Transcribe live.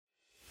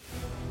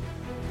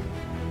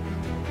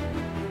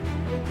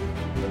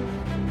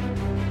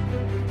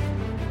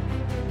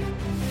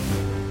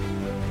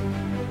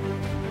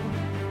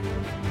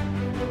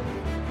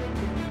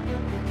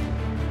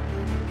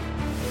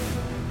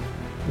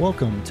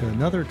Welcome to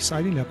another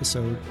exciting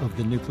episode of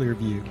The Nuclear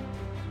View,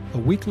 a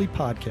weekly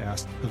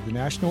podcast of the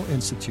National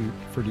Institute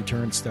for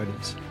Deterrence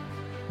Studies,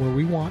 where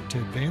we want to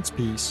advance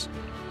peace,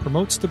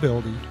 promote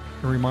stability,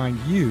 and remind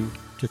you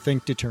to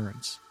think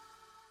deterrence.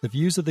 The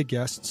views of the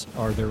guests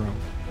are their own.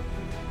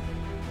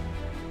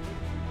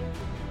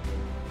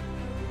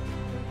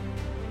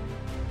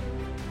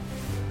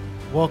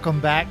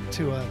 Welcome back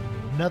to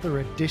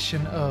another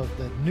edition of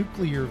The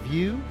Nuclear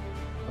View.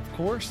 Of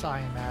course, I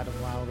am Adam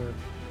Lauder,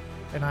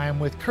 and I am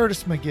with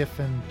Curtis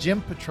McGiffin,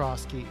 Jim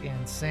Petrosky,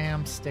 and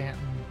Sam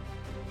Stanton,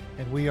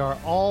 and we are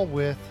all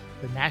with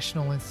the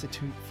National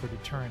Institute for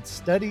Deterrence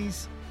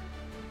Studies,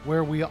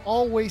 where we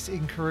always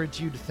encourage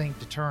you to think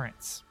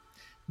deterrence.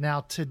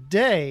 Now,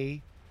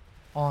 today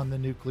on The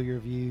Nuclear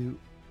View,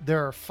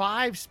 there are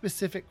 5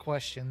 specific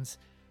questions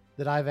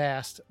that I've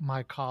asked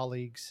my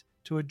colleagues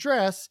to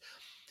address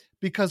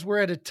because we're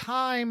at a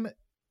time,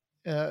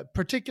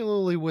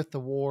 particularly with the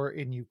war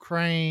in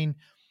Ukraine,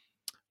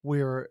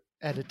 we're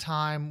at a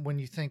time when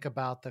you think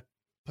about the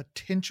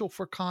potential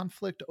for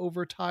conflict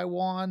over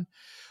Taiwan,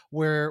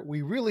 where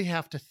we really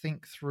have to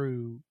think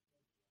through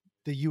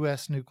the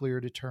U.S.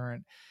 nuclear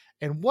deterrent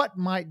and what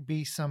might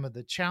be some of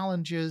the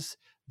challenges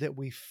that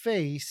we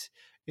face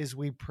as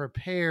we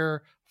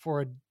prepare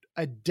for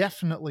a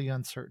definitely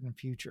uncertain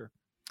future.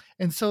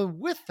 And so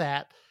with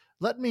that,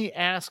 let me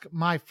ask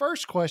my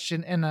first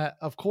question. And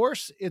of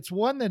course, it's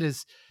one that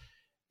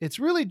it's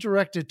really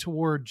directed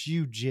towards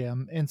you,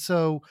 Jim. And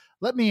so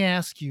let me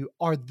ask you,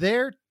 are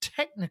there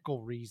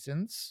technical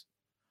reasons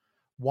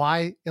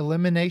why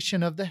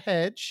elimination of the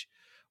hedge,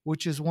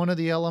 which is one of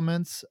the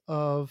elements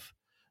of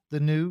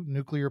the new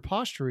nuclear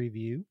posture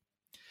review,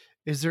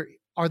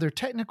 are there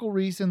technical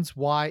reasons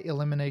why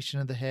elimination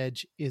of the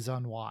hedge is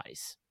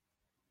unwise?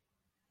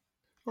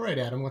 All right,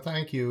 Adam. Well,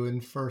 thank you.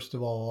 And first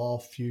of all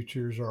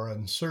futures are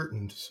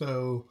uncertain.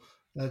 So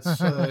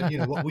that's,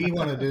 what we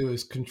want to do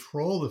is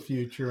control the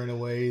future in a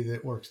way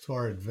that works to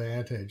our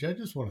advantage. I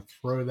just want to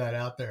throw that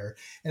out there.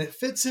 And it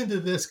fits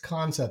into this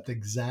concept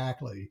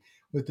exactly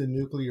with the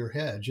nuclear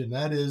hedge. And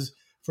that is,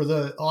 for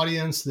the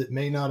audience that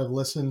may not have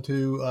listened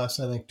to us,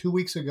 I think 2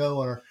 weeks ago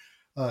or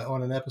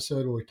on an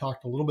episode where we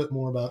talked a little bit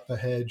more about the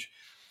hedge.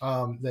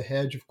 The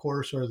hedge, of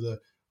course, are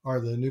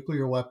the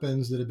nuclear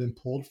weapons that have been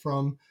pulled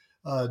from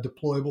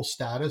deployable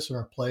status and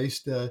are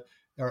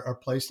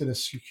placed in a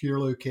secure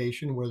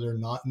location where they're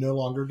no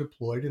longer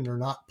deployed and they're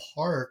not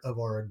part of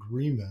our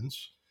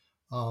agreements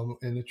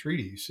in the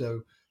treaty.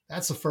 So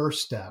that's the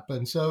first step.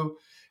 And so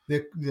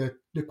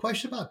the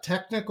question about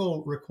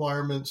technical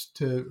requirements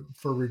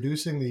for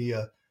reducing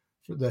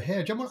the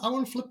hedge, I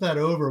want to flip that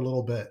over a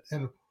little bit.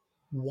 And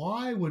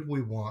why would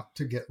we want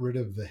to get rid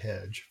of the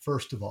hedge,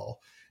 first of all?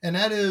 And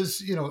that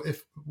is,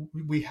 if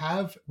we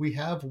have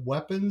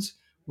weapons,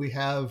 we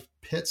have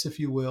pits, if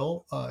you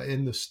will,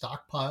 in the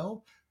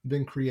stockpile,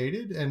 been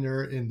created, and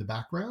they're in the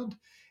background,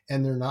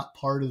 and they're not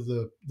part of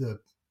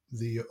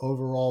the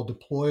overall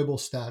deployable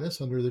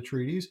status under the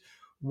treaties.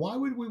 Why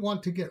would we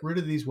want to get rid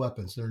of these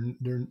weapons?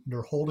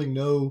 They're holding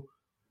no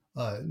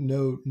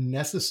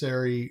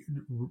necessary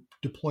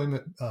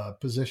deployment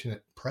position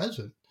at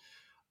present.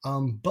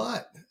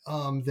 But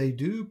they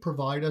do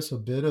provide us a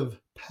bit of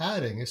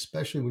padding,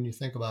 especially when you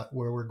think about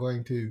where we're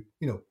going to,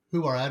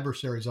 who our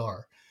adversaries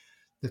are.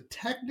 The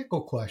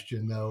technical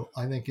question, though,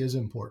 I think is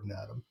important,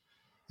 Adam.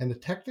 And the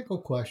technical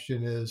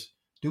question is,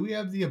 do we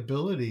have the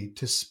ability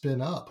to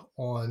spin up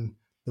on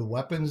the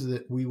weapons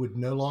that we would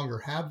no longer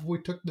have if we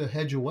took the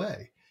hedge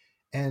away?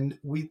 And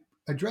we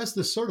addressed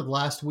this sort of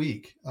last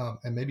week,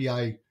 and maybe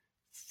I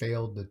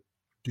failed to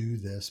do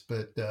this,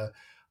 but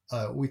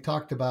we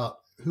talked about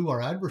who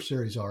our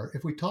adversaries are.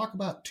 If we talk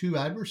about 2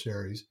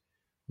 adversaries,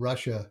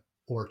 Russia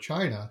or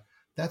China,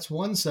 that's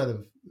one set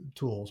of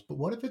tools. But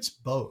what if it's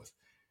both?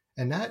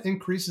 And that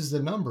increases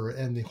the number.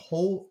 And the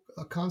whole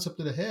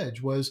concept of the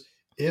hedge was,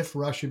 if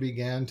Russia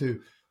began to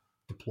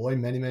deploy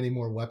many, many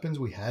more weapons,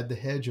 we had the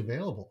hedge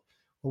available.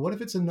 Well, what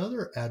if it's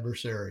another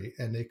adversary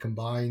and they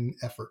combine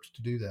efforts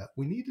to do that?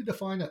 We need to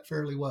define that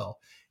fairly well.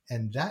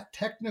 And that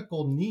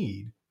technical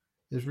need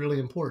is really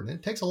important.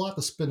 It takes a lot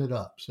to spin it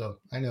up. So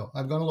I know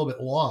I've gone a little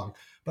bit long,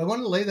 but I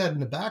wanted to lay that in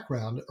the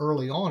background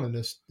early on in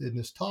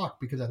this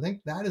talk, because I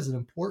think that is an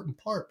important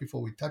part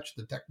before we touch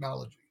the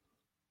technology.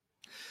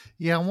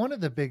 Yeah, one of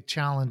the big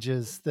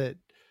challenges that,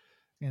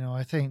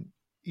 I think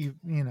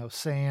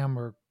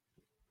Sam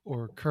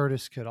or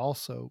Curtis could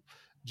also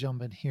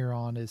jump in here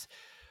on is,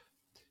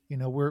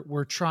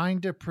 we're trying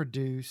to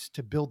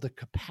build the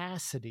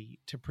capacity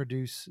to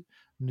produce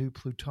new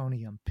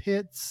plutonium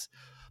pits.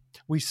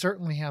 We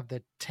certainly have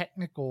the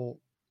technical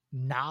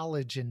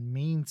knowledge and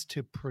means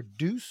to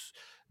produce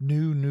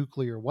new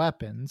nuclear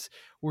weapons.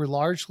 We're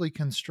largely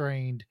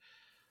constrained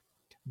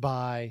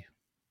by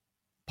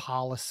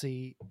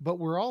policy, but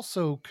we're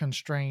also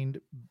constrained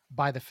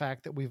by the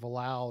fact that we've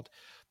allowed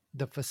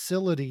the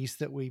facilities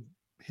that we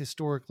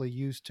historically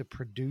used to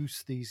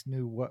produce these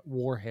new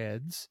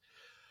warheads.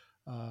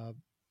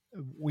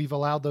 We've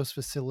allowed those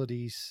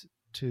facilities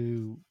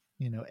to,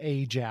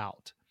 age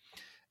out.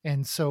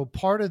 And so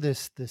part of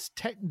this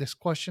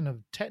question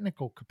of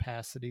technical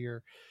capacity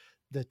or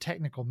the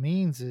technical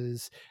means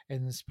is,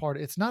 and this part,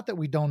 it's not that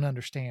we don't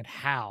understand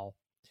how.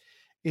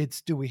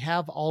 It's, do we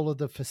have all of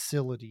the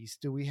facilities?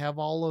 Do we have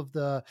all of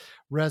the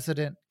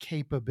resident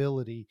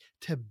capability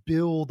to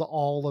build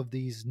all of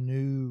these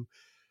new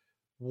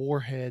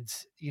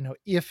warheads?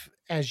 If,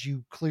 as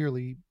you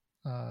clearly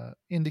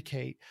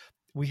indicate,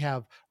 we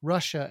have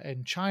Russia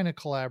and China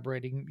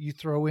collaborating. You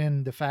throw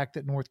in the fact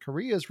that North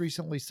Korea has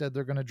recently said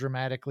they're going to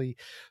dramatically.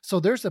 So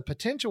there's a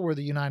potential where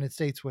the United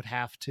States would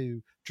have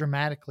to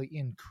dramatically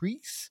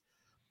increase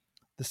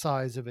the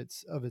size of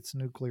its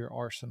nuclear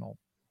arsenal.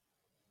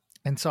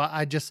 And so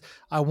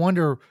I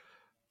wonder,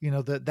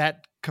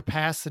 that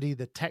capacity,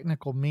 the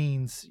technical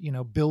means,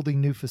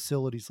 building new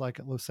facilities like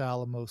at Los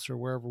Alamos or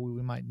wherever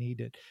we might need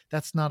it.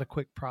 That's not a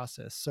quick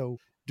process. So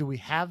do we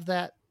have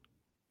that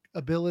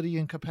ability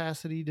and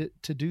capacity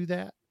to do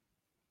that?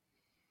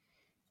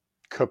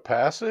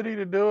 Capacity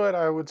to do it,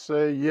 I would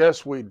say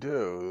yes, we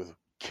do.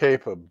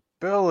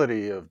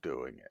 Capability of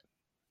doing it.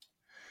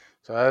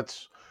 So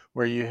that's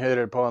where you hit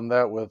upon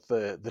that with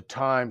the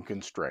time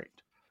constraint.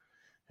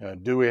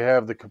 Do we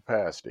have the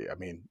capacity? I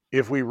mean,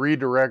 if we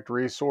redirect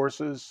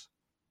resources,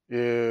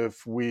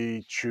 if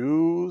we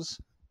choose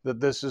that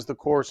this is the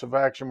course of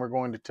action we're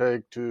going to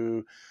take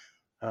to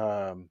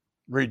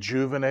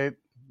rejuvenate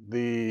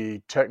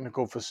the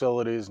technical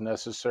facilities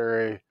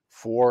necessary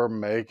for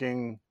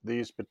making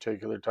these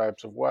particular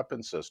types of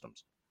weapon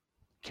systems.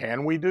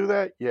 Can we do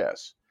that?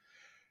 Yes.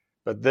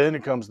 But then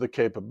it comes the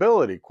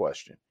capability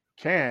question.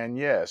 Can,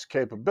 yes.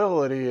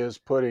 Capability is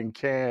putting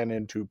can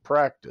into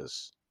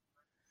practice.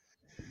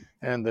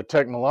 And the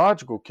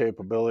technological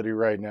capability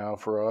right now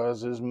for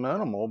us is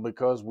minimal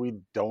because we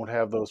don't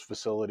have those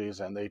facilities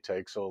and they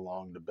take so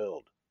long to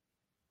build.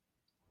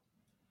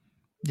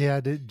 Yeah.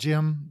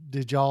 Jim,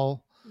 did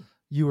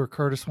you or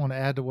Curtis want to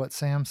add to what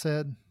Sam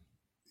said?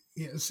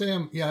 Yeah,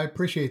 Sam, yeah, I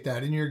appreciate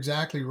that. And you're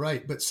exactly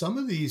right. But some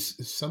of these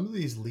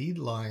lead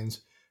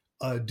lines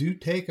do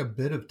take a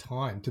bit of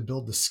time to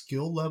build the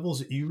skill levels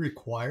that you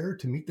require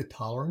to meet the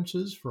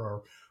tolerances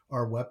for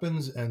our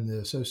weapons and the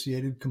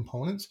associated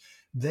components.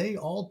 They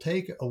all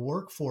take a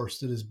workforce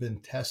that has been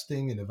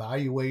testing and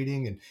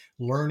evaluating and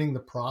learning the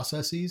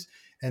processes.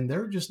 And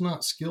they're just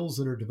not skills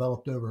that are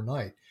developed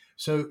overnight.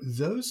 So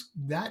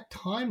that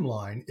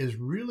timeline is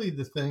really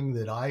the thing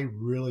that I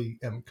really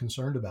am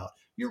concerned about.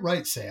 You're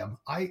right, Sam.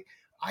 I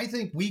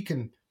think we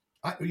can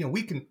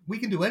we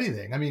can do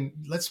anything. I mean,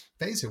 let's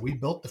face it, we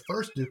built the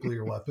first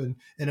nuclear weapon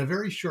in a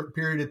very short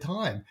period of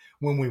time.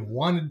 When we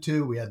wanted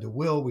to, we had the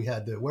will, we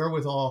had the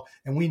wherewithal,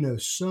 and we know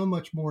so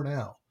much more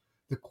now.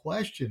 The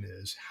question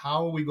is,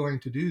 how are we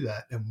going to do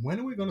that? And when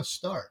are we going to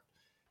start?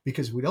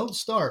 Because if we don't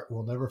start,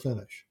 we'll never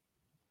finish.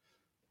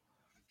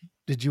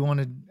 Did you want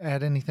to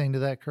add anything to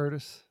that,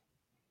 Curtis?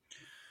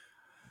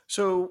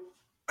 So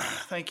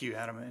thank you,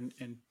 Adam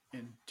and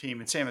team.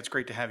 And Sam, it's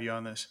great to have you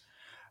on this.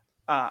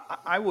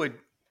 I would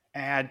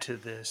add to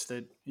this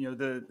that,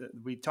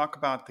 we talk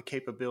about the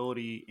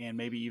capability and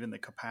maybe even the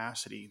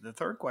capacity. The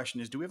third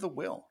question is, do we have the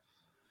will?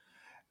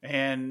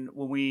 And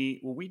when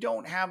we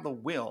don't have the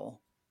will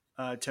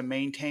to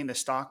maintain the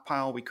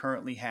stockpile we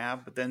currently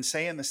have, but then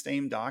say in the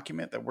same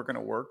document that we're going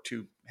to work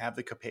to have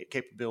the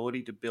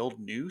capability to build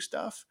new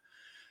stuff,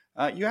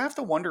 you have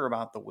to wonder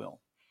about the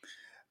will.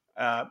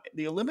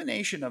 The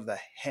elimination of the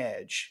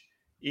hedge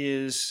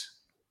is,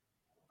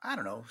 I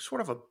don't know,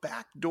 sort of a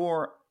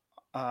backdoor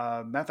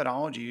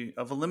methodology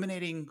of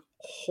eliminating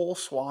whole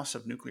swaths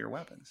of nuclear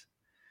weapons,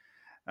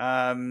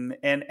 and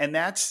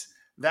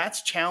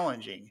that's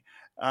challenging.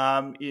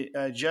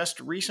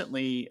 Just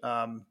recently,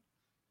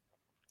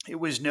 it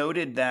was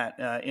noted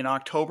that in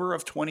October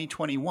of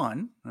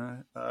 2021,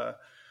 the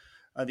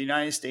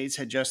United States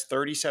had just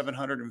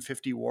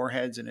 3,750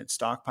 warheads in its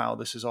stockpile.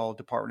 This is all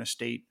Department of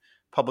State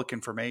public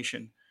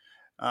information.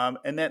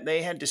 And that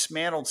they had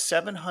dismantled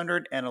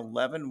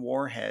 711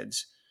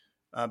 warheads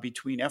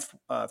between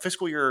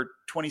fiscal year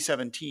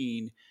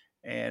 2017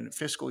 and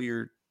fiscal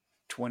year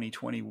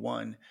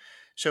 2021.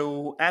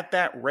 So at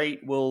that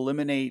rate, we'll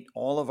eliminate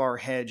all of our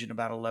hedge in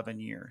about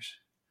 11 years.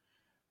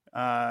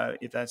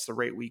 If that's the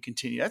rate we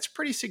continue, that's a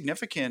pretty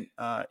significant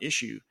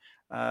issue.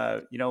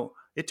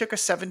 It took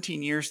us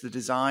 17 years to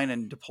design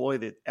and deploy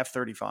the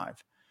F-35.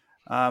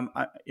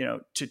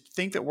 To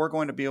think that we're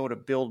going to be able to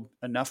build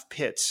enough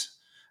pits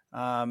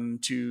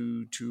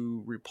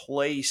to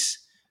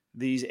replace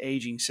these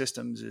aging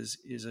systems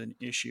is an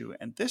issue.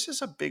 And this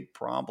is a big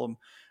problem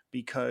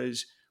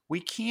because we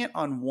can't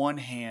on one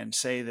hand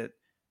say that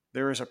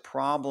there is a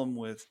problem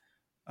with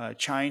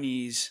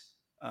Chinese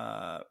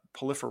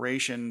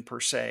proliferation per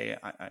se,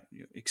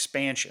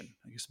 expansion,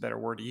 I guess a better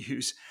word to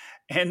use,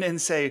 and then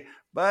say,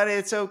 but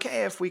it's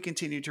okay if we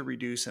continue to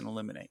reduce and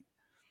eliminate.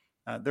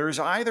 There's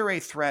either a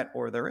threat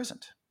or there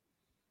isn't.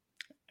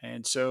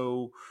 And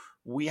so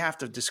we have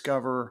to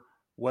discover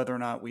whether or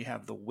not we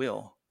have the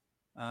will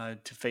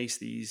to face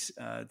these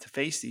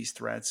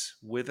threats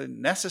with a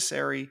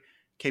necessary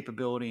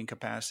capability and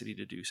capacity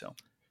to do so.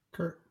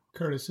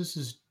 Curtis, this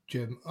is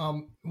Jim.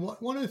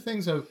 One of the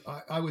things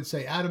I would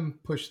say, Adam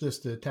pushed this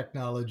to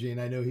technology, and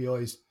I know he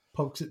always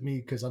pokes at me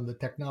because I'm the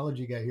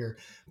technology guy here,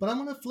 but I'm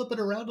going to flip it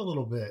around a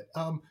little bit.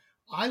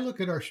 I look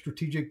at our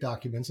strategic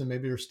documents, and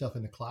maybe there's stuff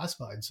in the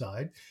classified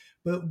side,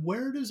 but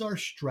where does our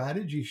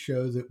strategy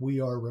show that we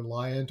are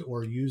reliant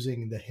or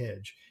using the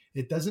hedge?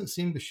 It doesn't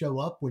seem to show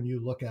up when you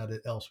look at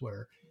it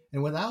elsewhere.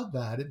 And without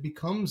that, it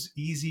becomes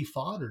easy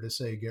fodder to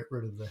say, get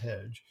rid of the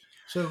hedge.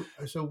 So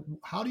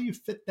how do you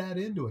fit that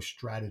into a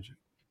strategy?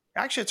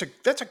 Actually,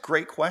 that's a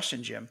great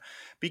question, Jim,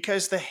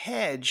 because the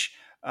hedge,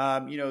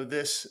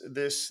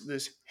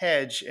 this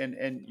hedge,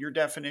 and your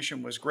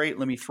definition was great.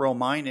 Let me throw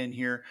mine in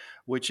here,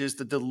 which is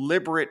the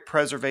deliberate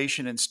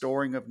preservation and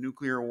storing of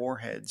nuclear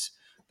warheads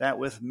that,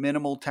 with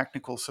minimal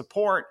technical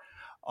support,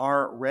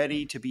 are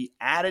ready to be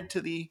added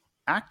to the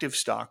active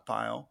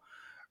stockpile,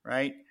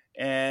 right?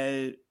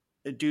 And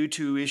due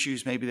to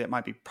issues maybe that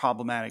might be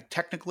problematic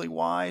technically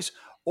wise,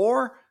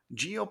 or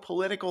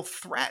geopolitical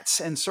threats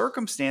and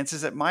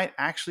circumstances that might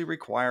actually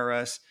require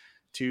us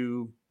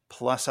to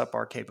plus up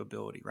our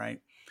capability,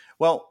 right?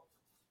 Well,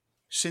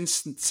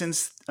 since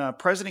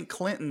President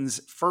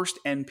Clinton's first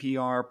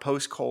NPR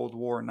post-Cold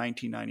War in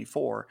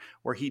 1994,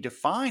 where he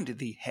defined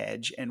the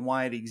hedge and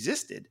why it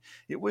existed,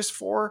 it was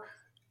for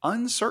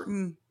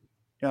uncertain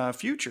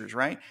futures,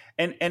 right?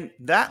 And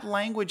that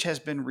language has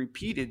been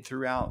repeated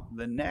throughout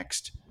the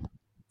next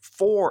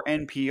 4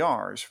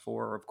 NPRs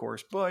for, of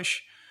course,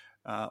 Bush,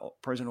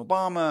 President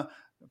Obama,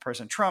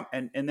 President Trump,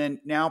 and then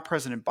now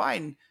President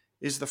Biden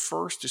is the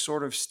first to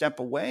sort of step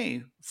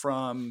away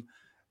from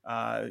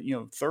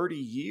 30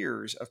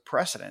 years of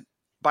precedent,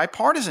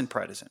 bipartisan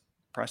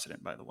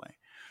precedent, by the way,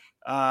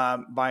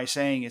 by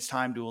saying it's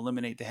time to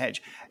eliminate the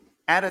hedge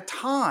at a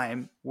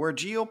time where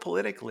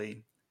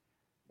geopolitically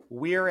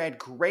we're at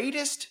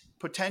greatest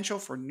potential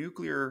for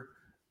nuclear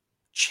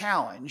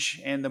challenge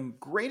and the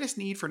greatest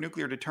need for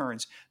nuclear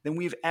deterrence than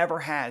we've ever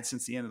had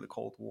since the end of the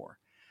Cold War.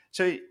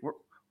 So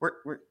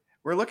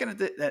we're looking at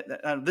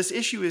this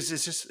issue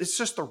it's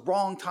just the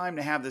wrong time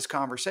to have this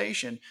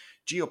conversation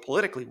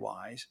geopolitically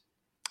wise,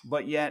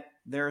 but yet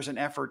there's an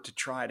effort to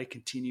try to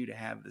continue to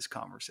have this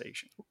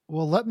conversation.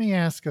 Well, let me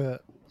ask a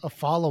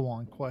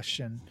follow-on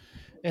question,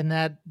 and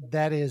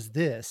that is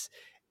this: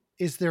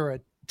 is there a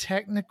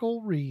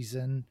technical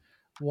reason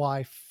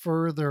why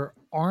further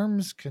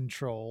arms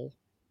control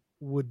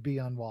would be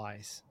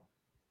unwise?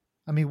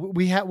 I mean,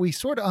 we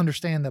sort of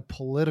understand the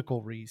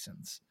political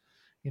reasons,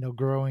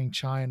 growing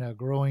China,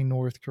 growing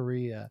North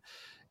Korea,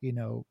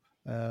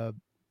 a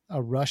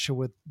Russia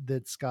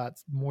that's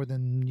got more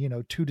than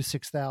 2,000 to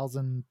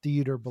 6,000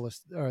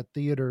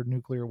 theater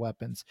nuclear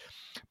weapons.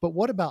 But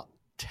what about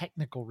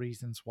technical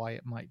reasons why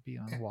it might be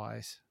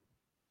unwise?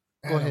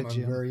 Go ahead,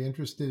 Jim. I'm very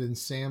interested in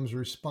Sam's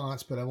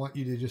response, but I want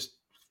you to just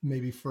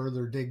maybe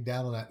further dig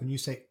down on that. When you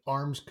say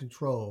arms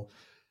control,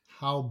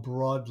 how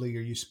broadly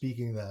are you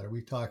speaking of that? Are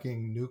we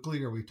talking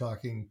nuclear? Are we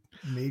talking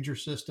major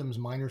systems,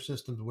 minor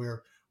systems?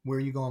 Where are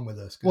you going with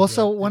this? Well,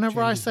 so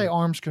whenever I say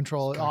arms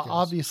control,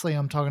 obviously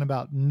I'm talking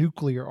about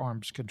nuclear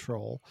arms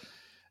control.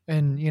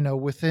 And,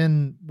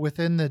 within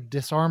the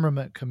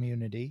disarmament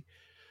community,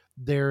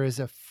 there is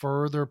a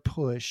further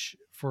push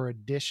for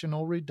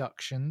additional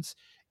reductions,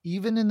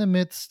 even in the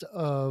midst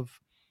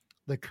of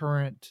the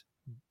current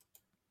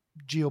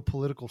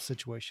geopolitical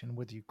situation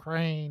with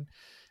Ukraine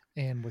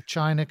and with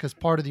China, because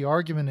part of the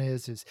argument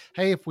is,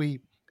 hey, if we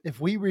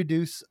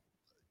reduce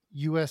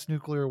U.S.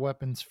 nuclear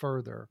weapons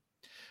further,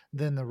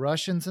 then the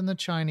Russians and the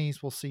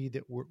Chinese will see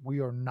that we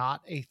are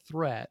not a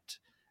threat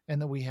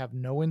and that we have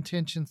no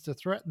intentions to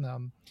threaten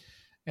them.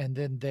 And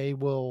then they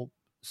will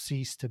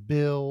cease to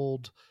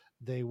build.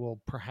 They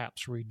will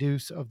perhaps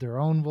reduce of their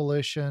own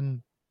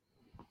volition.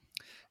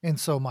 And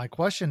so my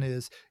question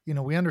is,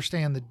 we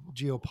understand the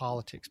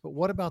geopolitics, but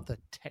what about the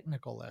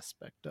technical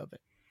aspect of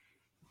it?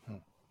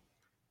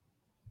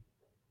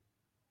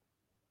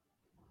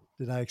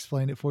 Did I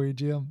explain it for you,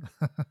 Jim?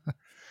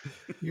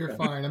 You're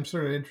fine. I'm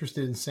sort of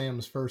interested in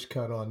Sam's first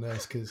cut on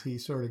this because he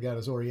sort of got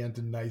us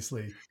oriented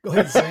nicely. Go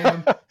ahead,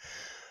 Sam.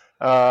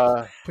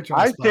 I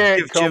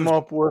can't come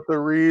up with a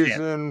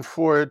reason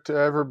for it to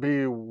ever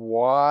be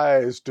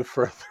wise to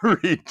further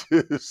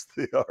reduce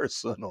the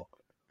arsenal.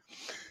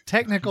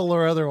 Technical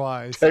or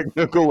otherwise.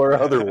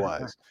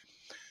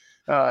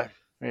 I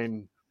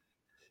mean,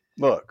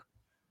 look,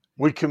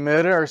 we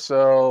commit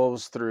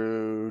ourselves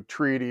through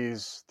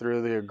treaties,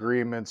 through the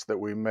agreements that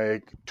we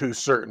make to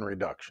certain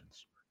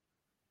reductions.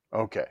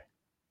 Okay.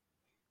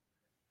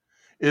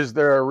 Is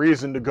there a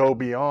reason to go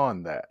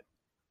beyond that?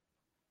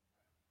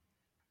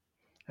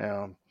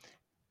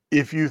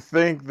 If you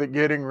think that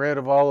getting rid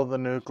of all of the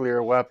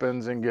nuclear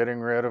weapons and getting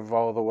rid of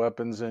all the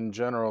weapons in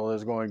general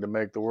is going to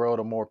make the world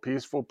a more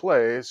peaceful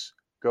place,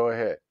 go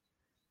ahead.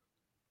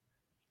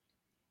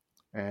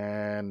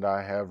 And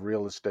I have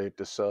real estate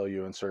to sell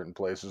you in certain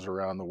places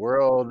around the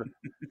world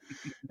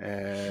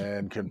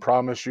and can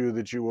promise you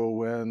that you will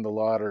win the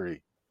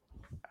lottery.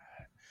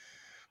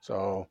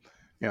 So,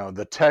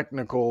 the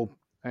technical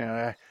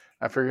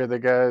I figure the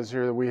guys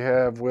here that we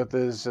have with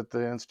us at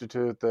the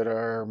Institute that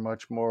are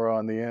much more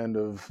on the end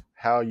of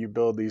how you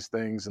build these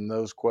things and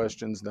those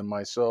questions than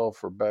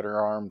myself are better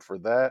armed for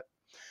that.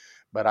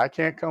 But I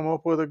can't come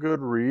up with a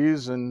good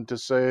reason to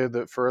say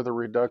that further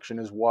reduction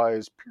is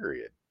wise,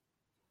 period.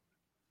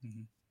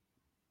 Mm-hmm.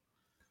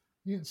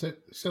 Yeah,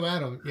 so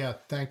Adam, yeah,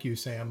 thank you,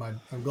 Sam.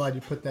 I'm glad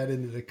you put that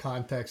into the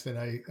context, and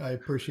I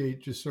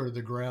appreciate just sort of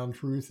the ground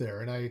truth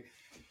there. And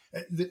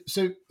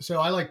so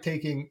I like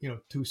taking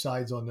two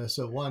sides on this.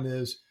 So one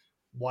is,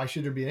 why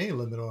should there be any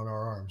limit on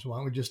our arms? Why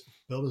don't we just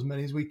build as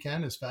many as we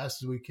can, as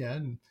fast as we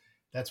can?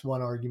 That's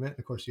one argument.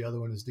 Of course, the other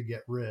one is to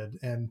get rid.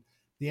 And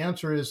the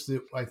answer is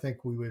that I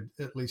think we would,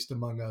 at least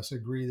among us,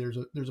 agree there's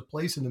a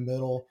place in the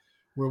middle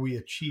where we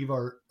achieve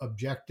our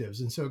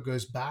objectives. And so it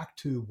goes back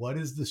to, what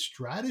is the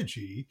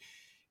strategy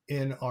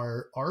in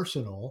our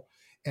arsenal,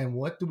 and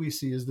what do we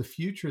see as the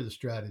future of the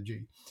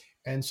strategy?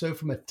 And so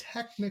from a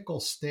technical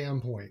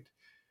standpoint,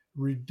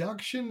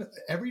 reduction,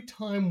 every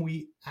time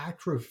we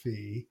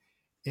atrophy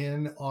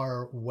in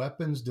our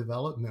weapons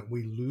development,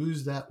 we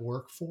lose that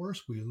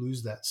workforce, we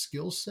lose that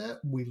skill set,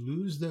 we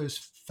lose those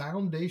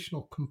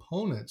foundational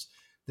components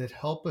that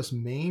help us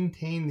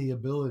maintain the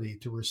ability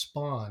to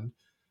respond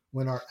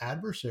when our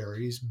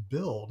adversaries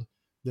build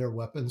their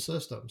weapon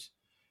systems.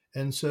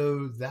 And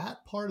so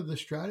that part of the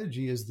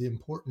strategy is the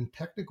important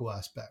technical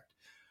aspect.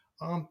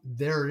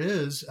 There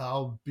is,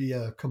 I'll be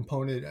a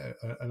component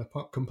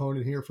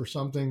here for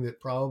something that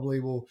probably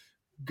will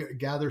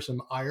gather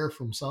some ire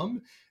from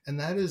some. And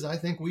that is, I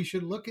think we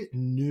should look at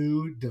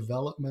new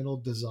developmental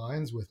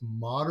designs with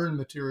modern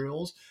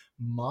materials,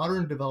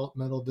 modern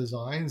developmental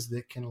designs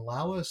that can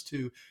allow us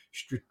to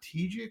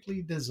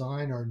strategically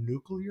design our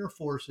nuclear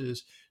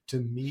forces to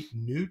meet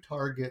new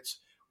targets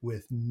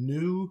with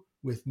new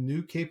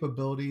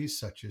capabilities,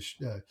 such as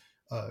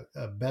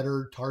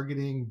better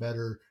targeting,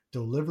 better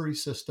delivery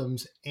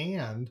systems,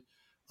 and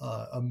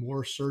a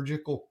more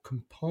surgical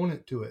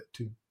component to it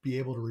to be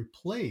able to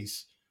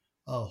replace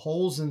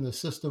holes in the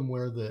system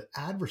where the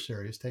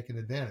adversary has taken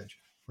advantage.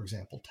 For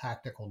example,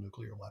 tactical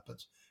nuclear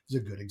weapons is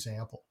a good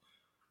example.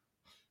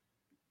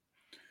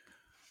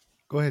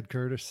 Go ahead,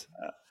 Curtis.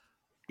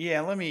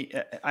 Yeah, let me.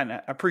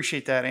 I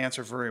appreciate that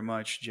answer very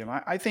much, Jim.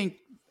 I think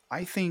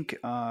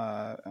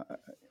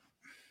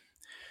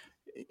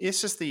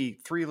it's just the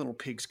three little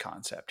pigs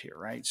concept here,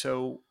 right?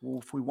 So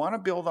if we want to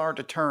build our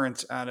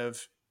deterrence out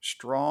of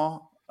straw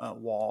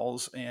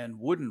walls and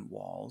wooden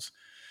walls,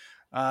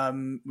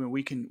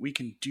 we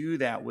can do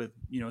that with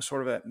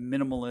sort of that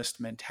minimalist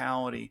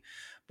mentality.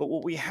 But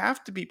what we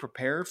have to be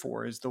prepared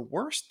for is the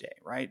worst day,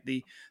 right?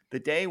 The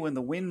day when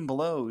the wind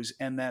blows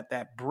and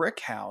that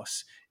brick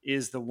house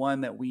is the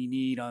one that we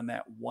need on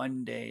that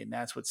one day, and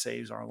that's what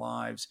saves our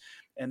lives.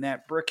 And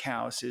that brick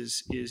house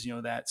is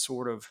that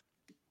sort of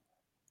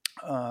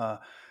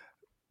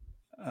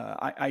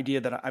idea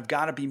that I've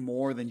got to be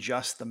more than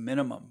just the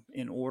minimum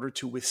in order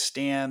to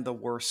withstand the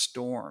worst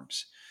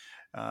storms.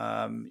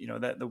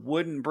 That the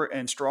wooden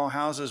and straw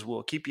houses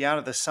will keep you out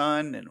of the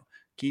sun and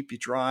keep you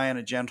dry on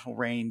a gentle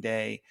rain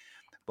day.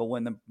 But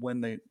when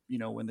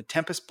the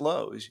tempest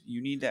blows,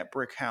 you need that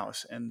brick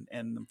house. And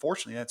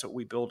unfortunately, that's what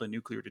we build a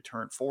nuclear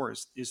deterrent for,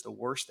 is the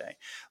worst day.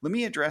 Let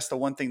me address the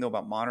one thing, though,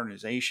 about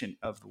modernization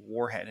of the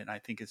warhead. And I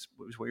think it's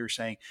what you're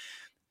saying.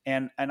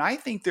 And I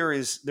think there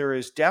is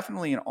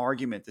definitely an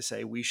argument to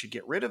say we should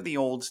get rid of the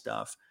old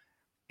stuff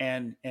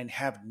and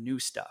have new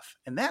stuff.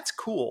 And that's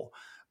cool.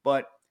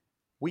 But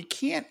we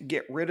can't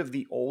get rid of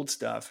the old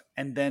stuff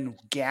and then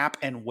gap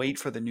and wait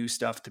for the new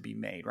stuff to be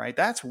made, right?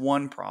 That's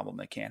one problem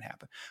that can't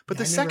happen. But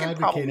the second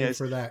problem is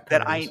that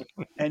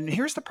and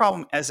here's the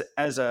problem as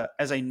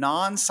a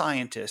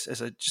non-scientist,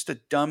 as just a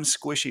dumb,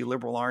 squishy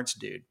liberal arts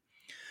dude.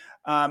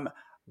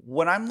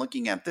 When I'm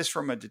looking at this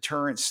from a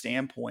deterrence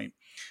standpoint,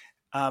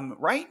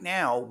 right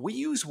now, we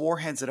use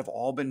warheads that have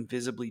all been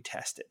visibly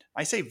tested.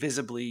 I say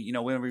visibly,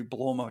 when we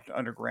blow them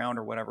underground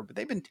or whatever, but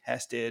they've been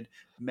tested,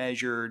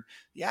 measured.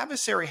 The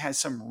adversary has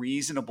some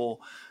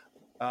reasonable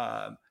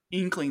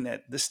inkling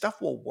that this stuff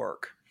will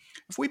work.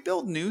 If we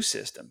build new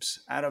systems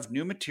out of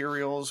new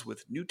materials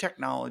with new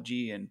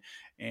technology and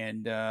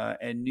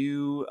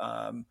new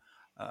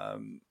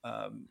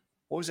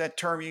what was that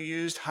term you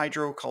used?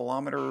 Hydrolatical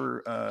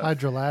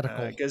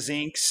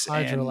gazinks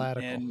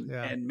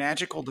and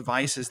magical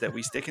devices that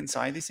we stick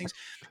inside these things.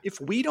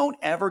 If we don't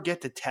ever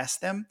get to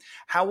test them,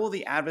 how will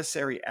the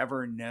adversary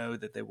ever know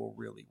that they will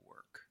really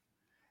work?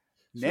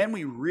 Then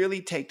we really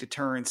take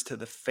deterrence to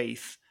the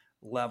faith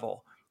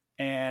level.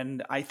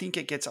 And I think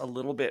it gets a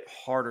little bit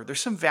harder. There's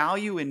some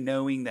value in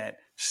knowing that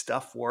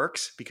stuff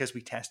works because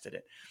we tested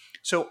it.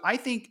 So I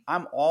think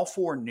I'm all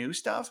for new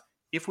stuff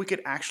if we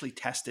could actually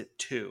test it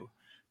too,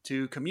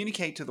 to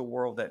communicate to the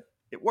world that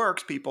it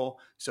works, people,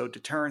 so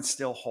deterrence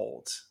still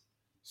holds.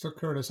 So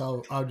Curtis,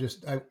 this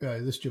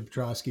is Jim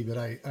Petrosky, but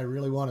I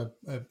really want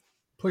to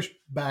push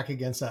back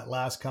against that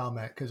last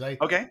comment, because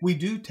we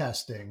do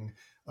testing.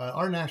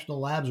 Our national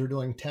labs are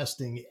doing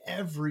testing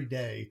every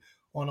day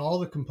on all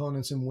the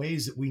components in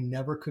ways that we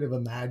never could have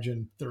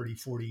imagined 30,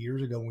 40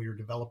 years ago when we were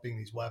developing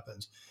these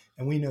weapons.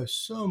 And we know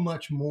so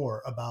much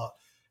more about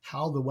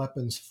how the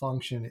weapons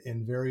function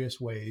in various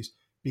ways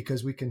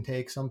because we can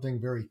take something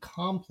very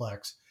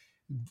complex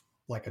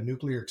like a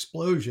nuclear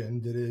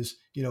explosion that is,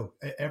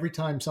 every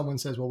time someone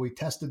says, well, we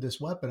tested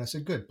this weapon, I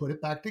said, good, put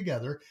it back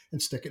together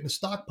and stick it in a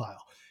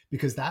stockpile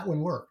because that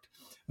one worked.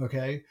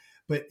 Okay.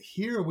 But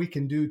here we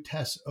can do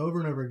tests over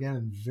and over again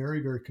in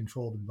very, very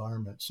controlled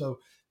environments. So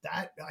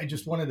that I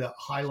just wanted to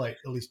highlight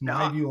at least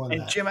my view on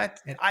and that. Jim,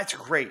 that's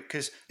great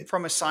because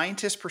from a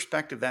scientist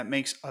perspective, that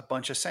makes a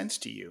bunch of sense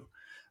to you.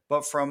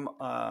 But from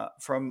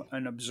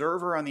an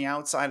observer on the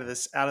outside of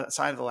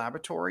the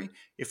laboratory,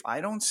 if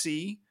I don't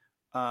see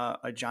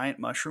a giant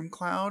mushroom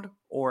cloud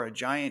or a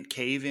giant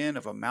cave-in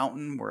of a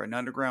mountain where an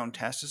underground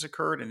test has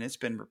occurred and it's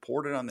been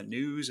reported on the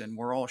news and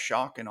we're all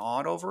shocked and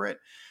awed over it,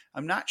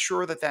 I'm not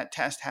sure that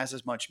test has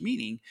as much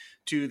meaning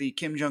to the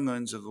Kim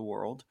Jong-uns of the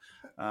world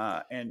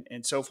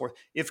and so forth.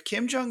 If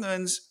Kim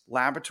Jong-un's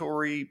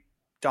laboratory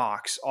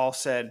docs all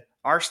said,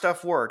 our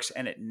stuff works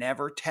and it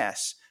never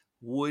tests,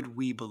 would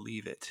we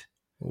believe it?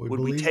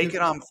 Would we take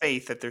it on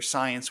faith that their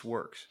science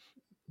works?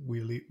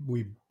 We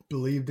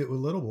believed it with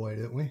Little Boy,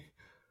 didn't we?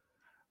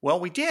 Well,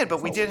 we did,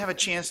 but we did have a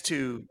chance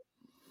to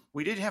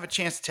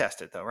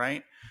test it, though,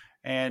 right?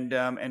 And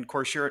of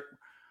course, the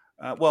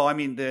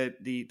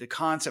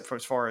concept for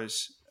as far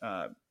as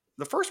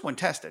the first one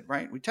tested,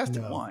 right? We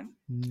tested one.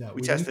 No,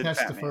 we tested didn't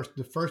test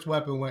the first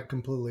weapon went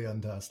completely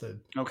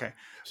untested. Okay,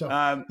 so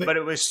but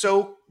it was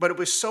so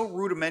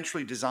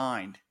rudimentarily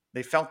designed.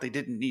 They felt they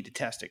didn't need to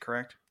test it,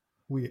 correct?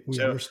 We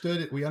understood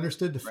it. We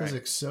understood the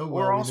physics so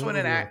well. We're also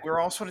we're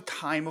also in a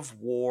time of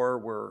war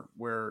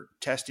where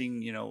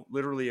testing,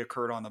 literally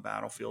occurred on the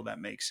battlefield. That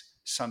makes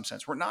some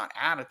sense. We're not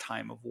at a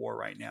time of war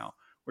right now.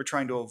 We're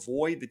trying to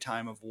avoid the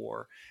time of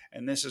war,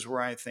 and this is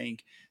where I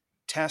think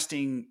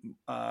testing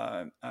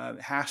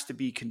has to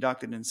be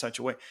conducted in such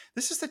a way.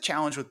 This is the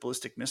challenge with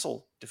ballistic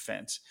missile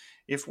defense.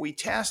 If we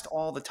test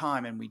all the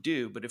time, and we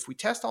do, but if we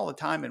test all the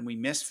time and we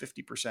miss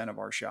 50% of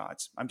our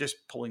shots, I'm just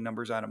pulling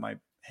numbers out of my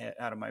head,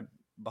 out of my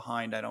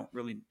behind. I don't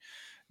really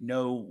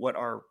know what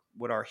our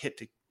hit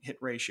to hit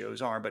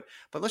ratios are, but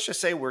let's just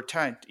say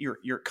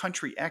you're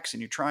country X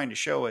and you're trying to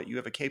show it, you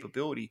have a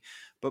capability,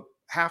 but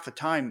half the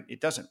time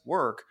it doesn't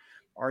work.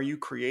 Are you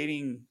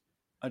creating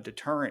a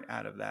deterrent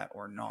out of that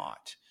or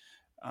not?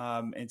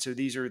 And so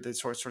these are the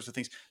sorts of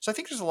things. So I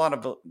think there's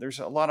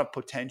a lot of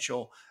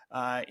potential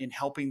in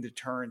helping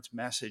deterrence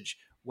message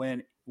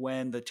when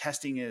the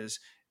testing is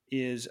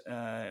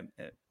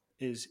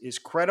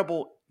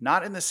credible,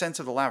 not in the sense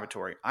of the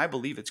laboratory. I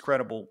believe it's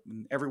credible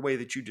in every way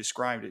that you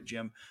described it,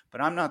 Jim,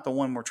 but I'm not the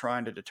one we're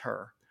trying to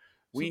deter.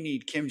 We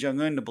need Kim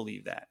Jong-un to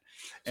believe that.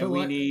 And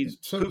we need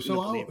Putin to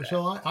believe that.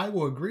 So I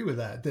will agree with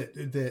that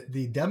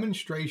the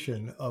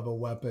demonstration of a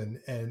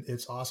weapon and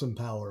its awesome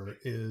power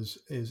is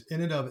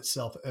in and of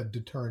itself a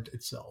deterrent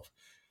itself.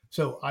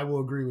 So I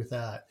will agree with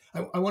that.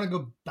 I want to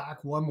go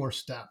back one more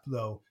step,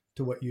 though,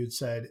 to what you had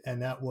said,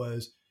 and that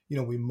was,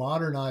 we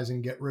modernize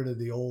and get rid of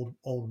the old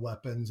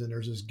weapons, and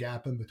there's this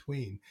gap in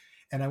between.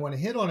 And I want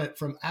to hit on it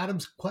from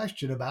Adam's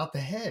question about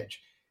the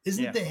hedge.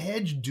 Isn't the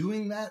hedge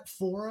doing that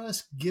for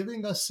us,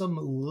 giving us some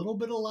little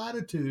bit of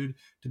latitude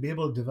to be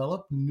able to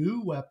develop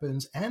new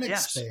weapons and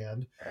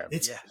expand?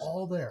 It's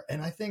all there.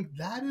 And I think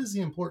that is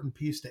the important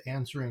piece to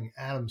answering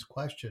Adam's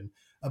question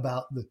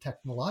about the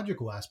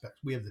technological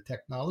aspects. We have the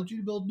technology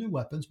to build new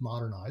weapons,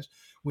 modernize.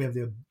 We have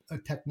the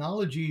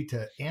technology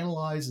to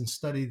analyze and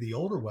study the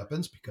older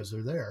weapons because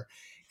they're there.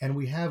 And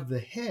we have the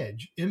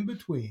hedge in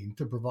between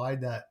to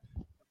provide that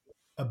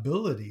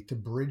ability to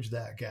bridge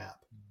that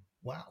gap.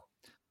 Wow.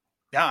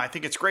 Yeah, I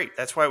think it's great.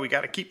 That's why we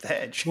got to keep the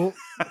hedge. Well,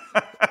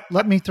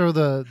 let me throw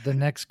the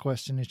next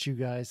question at you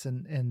guys.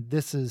 And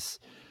this is,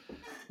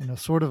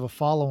 sort of a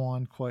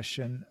follow-on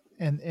question.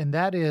 And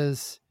that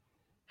is,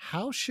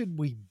 how should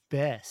we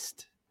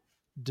best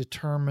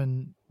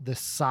determine the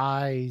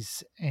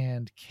size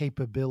and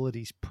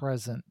capabilities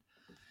present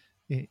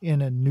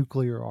in a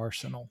nuclear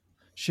arsenal?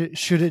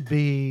 Should it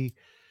be,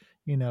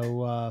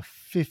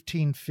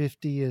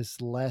 1550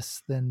 is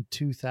less than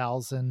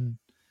 2000,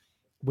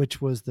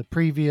 which was the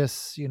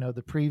previous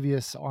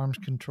arms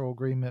control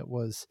agreement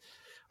was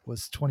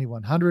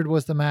 2100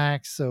 was the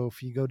max. So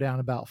if you go down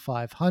about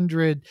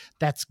 500,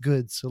 that's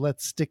good. So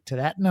let's stick to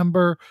that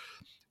number.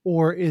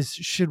 Or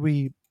should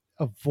we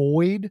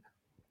avoid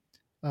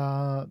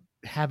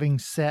having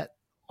set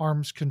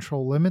arms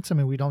control limits? I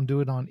mean, we don't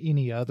do it on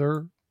any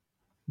other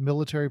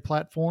military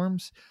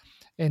platforms.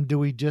 And do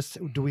we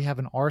have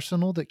an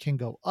arsenal that can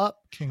go up,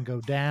 can go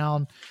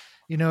down?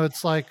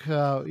 It's like,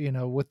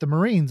 with the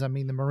Marines. I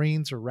mean, the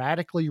Marines are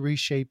radically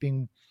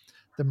reshaping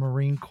the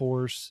Marine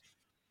Corps'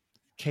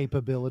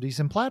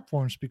 capabilities and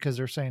platforms because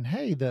they're saying,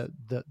 hey, the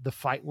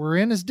fight we're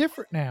in is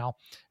different now.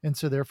 And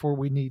so therefore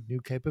we need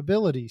new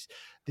capabilities.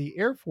 The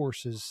Air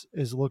Force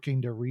is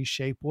looking to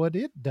reshape what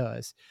it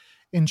does.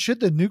 And should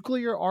the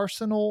nuclear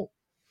arsenal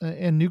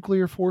and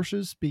nuclear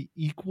forces be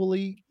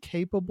equally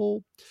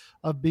capable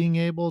of being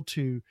able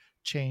to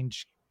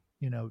change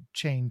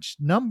change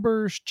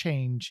numbers,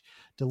 change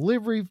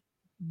delivery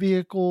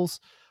vehicles,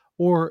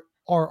 or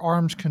are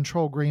arms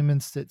control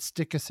agreements that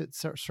stick us at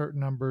certain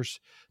numbers,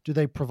 do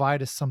they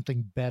provide us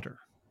something better?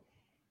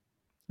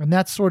 And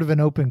that's sort of an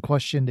open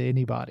question to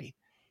anybody.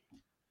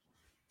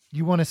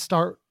 You want to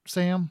start,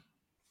 Sam?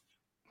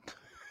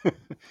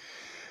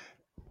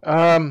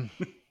 Again,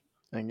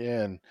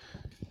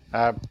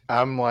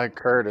 I'm like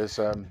Curtis.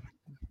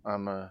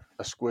 I'm a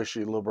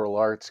squishy liberal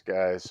arts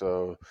guy,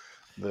 so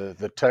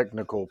the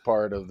technical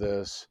part of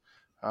this,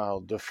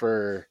 I'll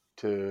defer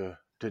to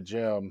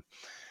Jim.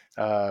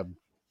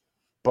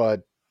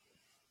 But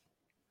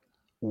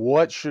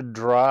what should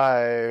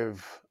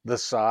drive the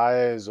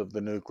size of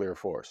the nuclear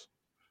force?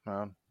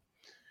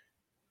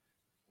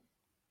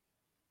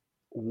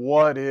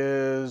 What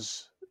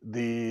is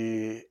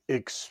the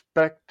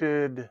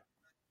expected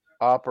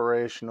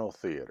operational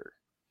theater?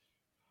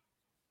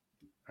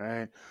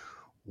 Right?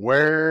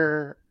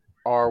 Where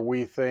are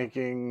we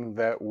thinking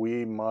that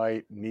we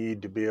might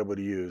need to be able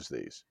to use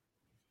these?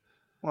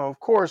 Well, of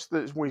course,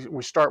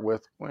 we start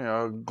with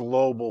a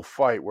global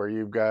fight where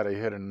you've got to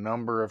hit a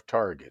number of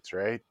targets,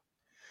 right?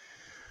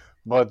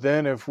 But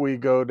then if we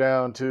go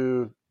down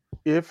to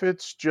if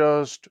it's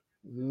just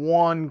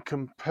one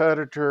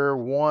competitor,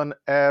 one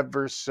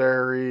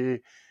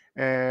adversary,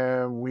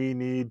 and we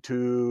need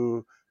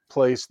to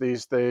place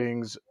these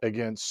things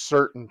against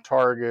certain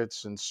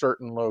targets and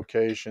certain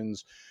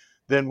locations,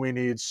 then we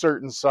need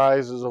certain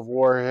sizes of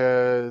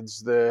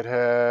warheads that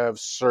have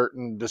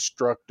certain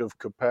destructive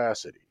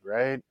capacity,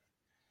 right?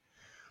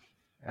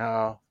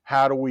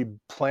 How do we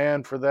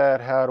plan for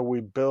that? How do we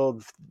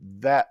build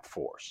that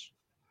force?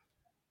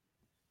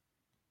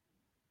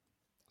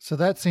 So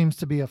that seems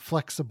to be a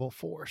flexible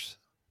force.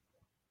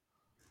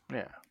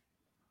 Yeah.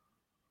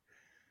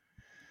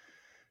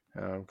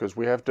 Because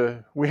we have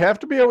to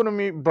be able to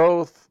meet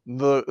both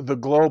the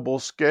global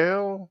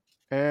scale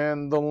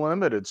and the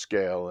limited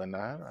scale, and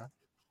I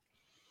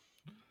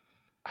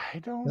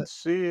don't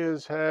see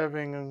us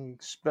having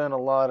spent a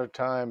lot of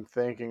time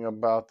thinking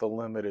about the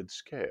limited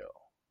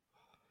scale.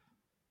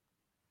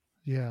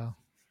 Yeah,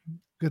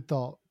 good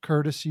thought,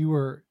 Curtis. You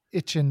were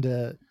itching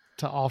to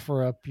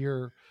offer up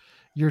your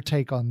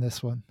take on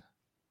this one.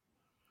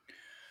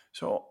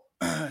 So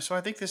I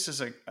think this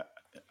is like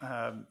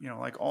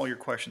all your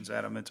questions,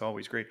 Adam, it's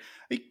always great.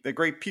 I think the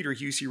great Peter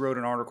Husey wrote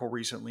an article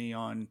recently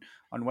on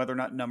whether or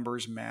not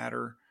numbers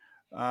matter.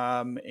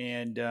 I'm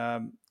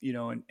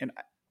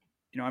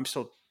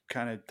still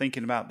kind of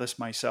thinking about this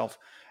myself.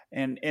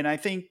 And I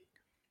think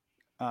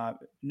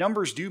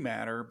numbers do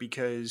matter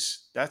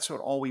because that's what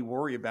all we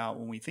worry about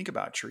when we think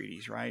about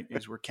treaties, right?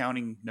 Is we're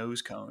counting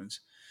nose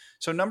cones.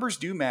 So numbers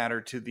do matter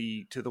to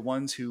the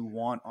ones who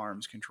want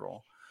arms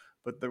control.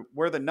 But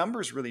where the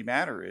numbers really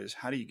matter is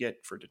how do you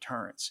get for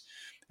deterrence?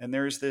 And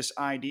there's this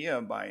idea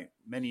by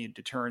many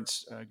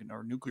deterrence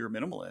or nuclear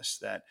minimalists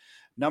that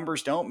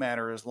numbers don't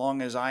matter as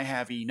long as I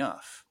have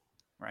enough,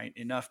 right?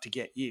 Enough to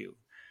get you,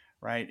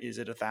 right? Is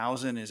it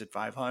 1,000? Is it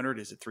 500?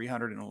 Is it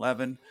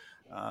 311?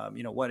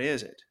 What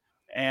is it?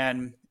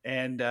 And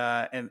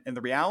the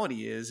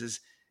reality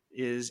is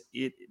the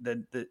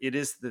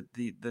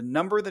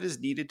number that is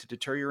needed to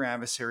deter your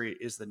adversary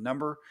is the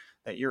number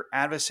that your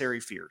adversary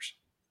fears.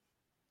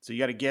 So you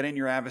got to get in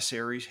your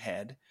adversary's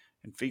head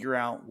and figure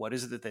out what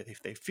is it that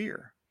they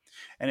fear.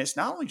 And it's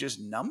not only just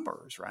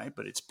numbers, right?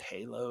 But it's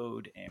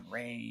payload and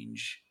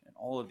range and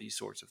all of these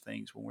sorts of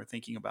things when we're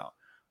thinking about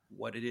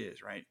what it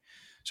is, right?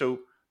 So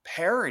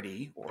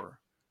parity or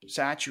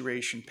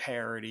saturation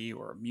parity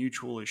or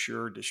mutual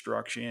assured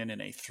destruction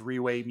and a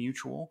three-way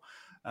mutual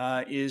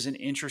is an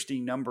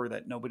interesting number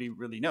that nobody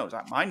really knows.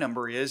 My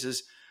number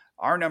is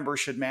our number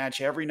should match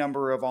every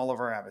number of all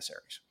of our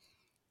adversaries.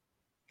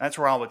 That's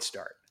where I would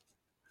start.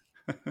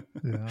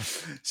 Yeah.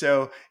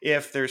 So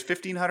if there's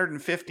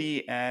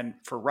 1,550 and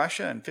for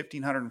Russia and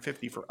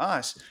 1,550 for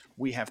us,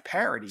 we have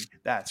parity.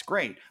 That's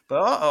great.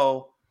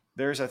 But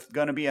there's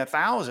going to be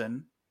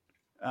 1,000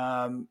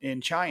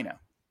 in China.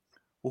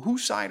 Well,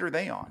 whose side are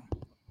they on?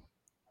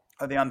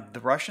 Are they on the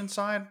Russian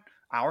side,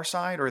 our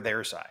side, or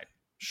their side?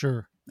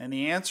 Sure. And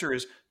the answer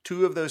is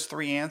 2 of those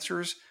 3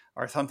 answers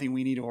are something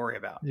we need to worry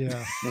about.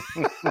 Yeah.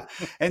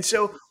 And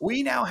so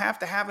we now have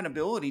to have an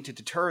ability to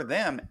deter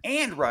them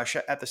and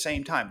Russia at the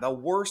same time. The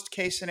worst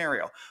case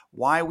scenario,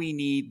 why we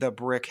need the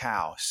brick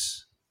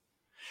house.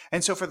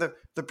 And so for the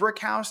brick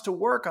house to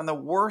work on the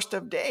worst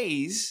of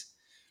days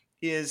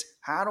is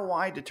how do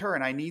I deter?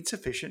 And I need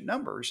sufficient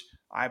numbers,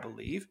 I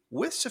believe,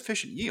 with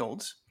sufficient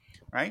yields,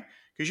 right?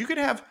 Because you could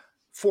have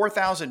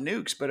 4,000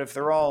 nukes, but if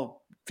they're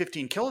all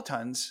 15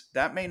 kilotons,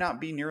 that may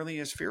not be nearly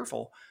as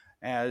fearful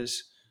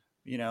as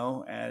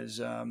fewer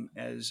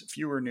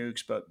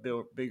nukes, but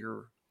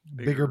bigger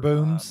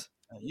booms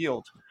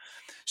yield.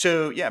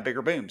 So yeah,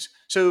 bigger booms.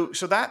 So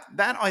that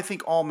I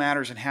think all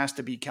matters and has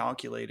to be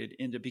calculated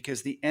into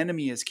because the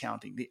enemy is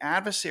counting. The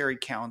adversary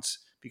counts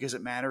because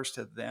it matters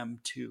to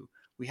them too.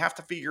 We have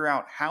to figure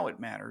out how it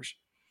matters,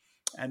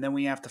 and then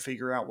we have to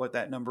figure out what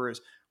that number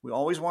is. We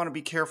always want to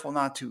be careful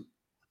not to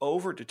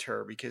over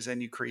deter, because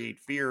then you create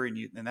fear,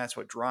 and that's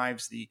what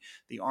drives the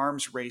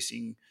arms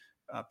racing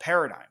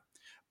paradigm.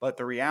 But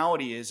the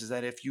reality is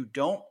that if you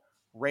don't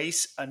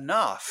race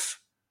enough,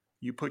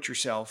 you put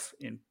yourself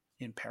in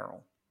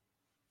peril.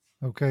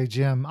 Okay,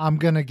 Jim, I'm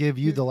going to give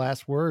you the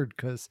last word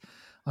because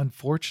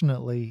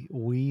unfortunately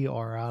we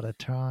are out of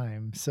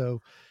time. So,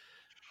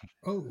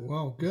 oh,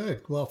 well,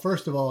 good. Well,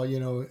 first of all,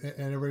 and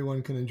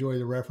everyone can enjoy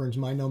the reference.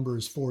 My number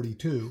is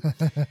 42.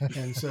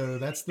 And so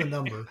that's the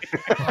number.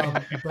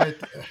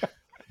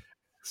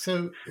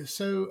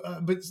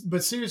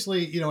 But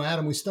seriously,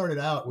 Adam, we started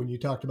out when you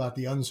talked about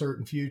the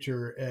uncertain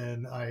future,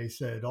 and I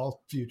said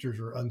all futures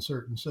are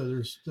uncertain.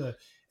 So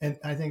and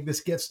I think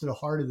this gets to the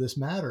heart of this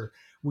matter.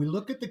 We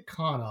look at the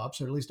CONOPS,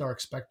 or at least our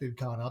expected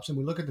CONOPS, and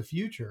we look at the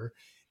future.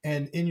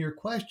 And in your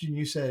question,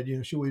 you said,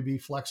 should we be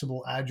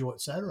flexible, agile, et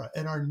cetera?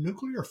 And our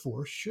nuclear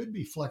force should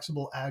be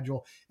flexible,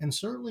 agile, and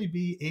certainly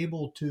be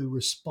able to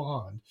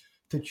respond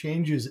to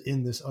changes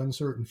in this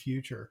uncertain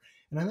future.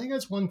 And I think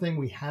that's one thing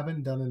we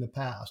haven't done in the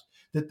past,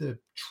 that the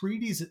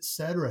treaties, et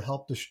cetera,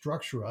 help to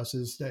structure us.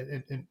 Is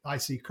that, and I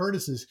see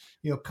Curtis's,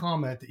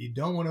 comment that you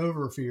don't want to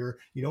overfear,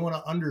 you don't want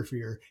to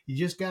underfear, you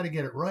just got to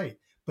get it right.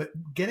 But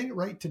getting it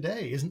right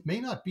today may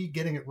not be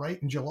getting it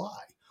right in July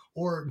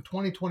or in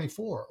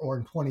 2024 or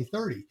in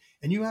 2030.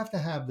 And you have to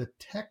have the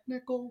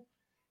technical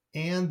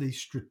and the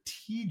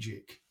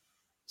strategic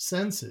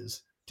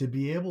senses to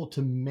be able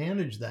to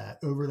manage that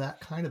over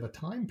that kind of a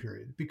time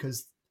period.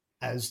 Because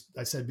as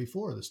I said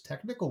before, this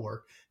technical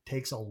work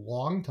takes a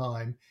long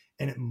time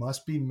and it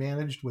must be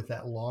managed with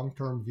that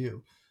long-term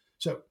view.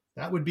 So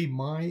that would be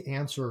my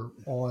answer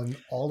on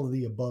all of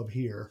the above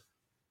here.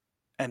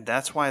 And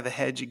that's why the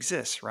hedge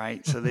exists,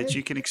 right? So that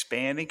you can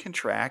expand and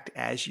contract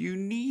as you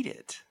need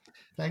it.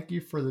 Thank you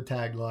for the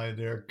tagline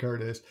there,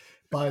 Curtis.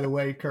 By the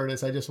way,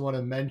 Curtis, I just want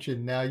to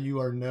mention now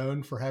you are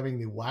known for having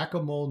the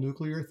whack-a-mole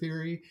nuclear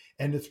theory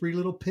and the Three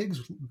Little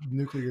Pigs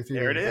nuclear theory.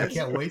 There it is. I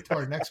can't wait to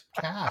our next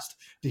cast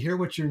to hear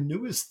what your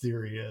newest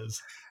theory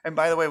is. And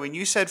by the way, when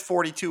you said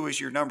 42 is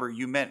your number,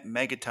 you meant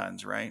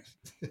megatons, right?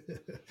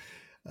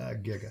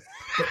 Giga.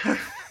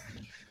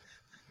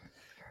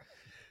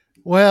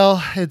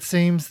 Well, it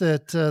seems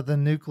that the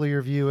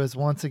nuclear view has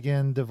once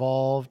again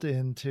devolved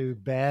into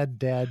bad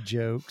dad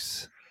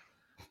jokes.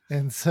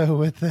 And so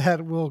with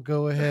that, we'll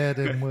go ahead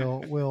and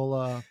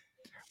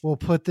we'll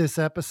put this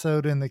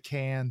episode in the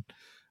can.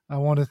 I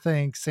want to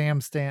thank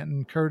Sam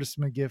Stanton, Curtis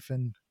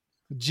McGiffin,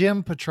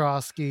 Jim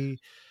Petrosky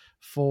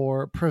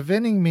for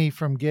preventing me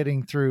from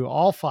getting through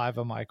all 5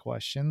 of my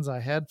questions. I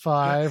had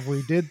 5,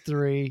 we did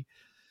 3.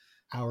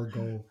 Our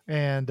goal.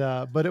 And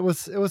but it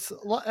was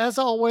as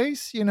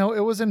always, it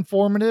was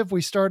informative.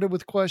 We started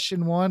with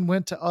question 1,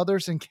 went to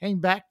others, and came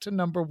back to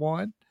number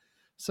 1.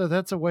 So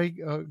that's a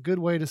good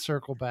way to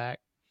circle back.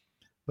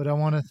 But I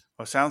want to.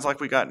 Well, sounds like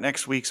we got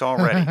next week's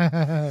already.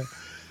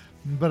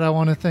 But I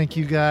want to thank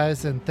you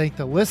guys and thank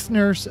the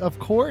listeners, of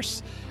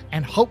course.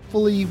 And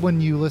hopefully,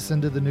 when you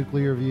listen to the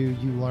Nuclear View,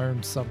 you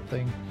learned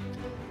something,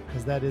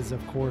 because that is,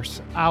 of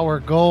course, our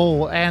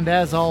goal. And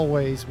as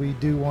always, we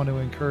do want to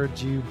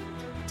encourage you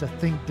to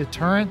think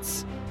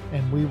deterrence,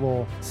 and we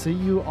will see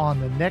you on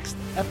the next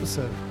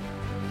episode.